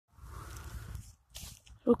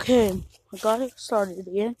Okay, I got it started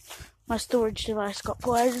again. My storage device got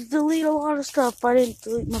full. I had to delete a lot of stuff, but I didn't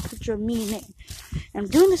delete my picture of me and name. I'm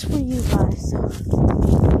doing this for you guys, so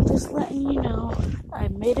just letting you know I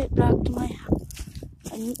made it back to my house.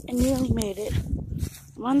 I nearly made it.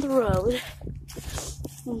 I'm on the road.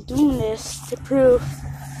 I'm doing this to prove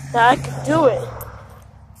that I could do it.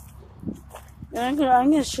 And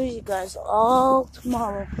I'm gonna show you guys all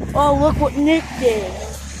tomorrow. Oh, look what Nick did.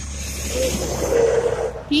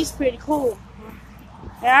 He's pretty cool.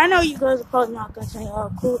 And I know you guys are probably not gonna say, oh,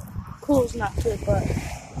 cool is not good, but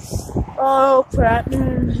oh crap,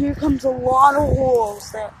 here comes a lot of holes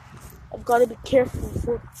that I've got to be careful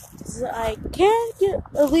for. I can't get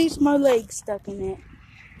at least my leg stuck in it.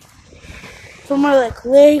 From my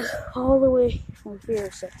leg all the way from here,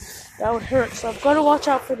 so that would hurt. So I've got to watch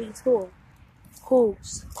out for these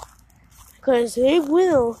holes, because they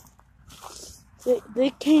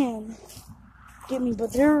can get me,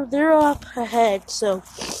 but they're up ahead, so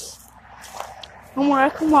I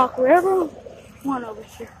can walk wherever I want over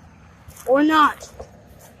here, or not.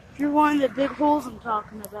 If you're one of the big holes I'm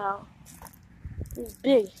talking about, it's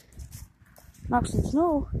big. Not some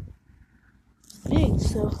snow. It's big,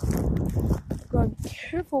 so I've got to be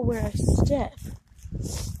careful where I step,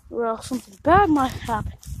 or else something bad might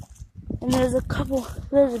happen. And there's a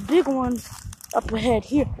big one up ahead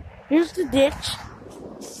here. Here's the ditch.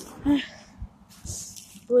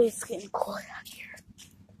 Boy, it's getting cold out here.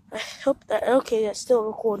 I hope that, okay, that's still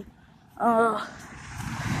recording. I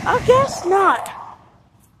guess not.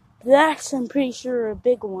 That's, I'm pretty sure, a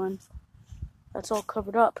big one. That's all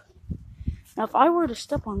covered up. Now, if I were to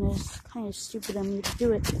step on this, it's kind of stupid of me to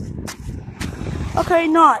do it. Okay,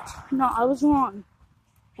 no, I was wrong.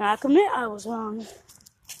 And I commit I was wrong.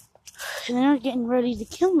 And they're getting ready to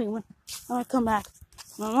kill me when I come back.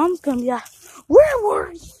 My mom's gonna be like, where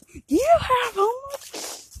were you? Do you have homework?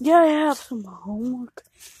 Yeah, I have some homework.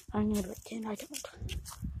 I'm gonna pretend I don't.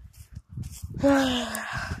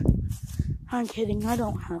 I'm kidding, I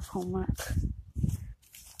don't have homework. I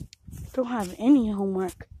don't have any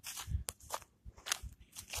homework.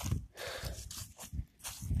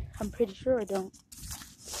 I'm pretty sure I don't.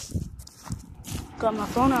 Got my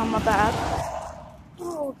phone on my back.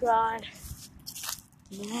 Oh God.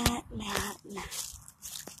 Nah.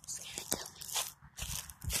 It's gonna kill me.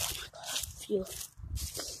 Oh my God, I feel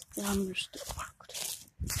that I'm still worked.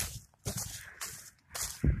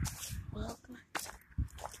 Well,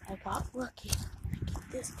 I got lucky. I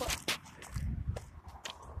get this far.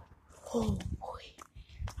 Oh boy.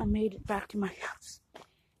 I made it back to my house.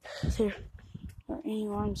 There.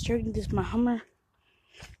 Anyway, I'm starting this my Hummer.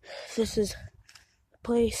 This is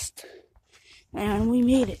placed, and we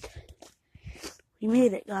made it. We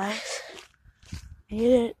made it, guys.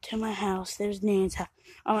 Made it to my house. There's Nan's house.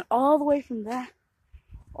 I went all the way from that,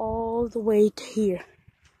 all the way to here.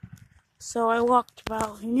 So I walked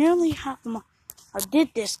about nearly half a mile. I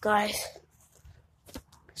did this, guys.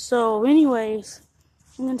 So, anyways,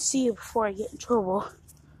 I'm gonna see you before I get in trouble.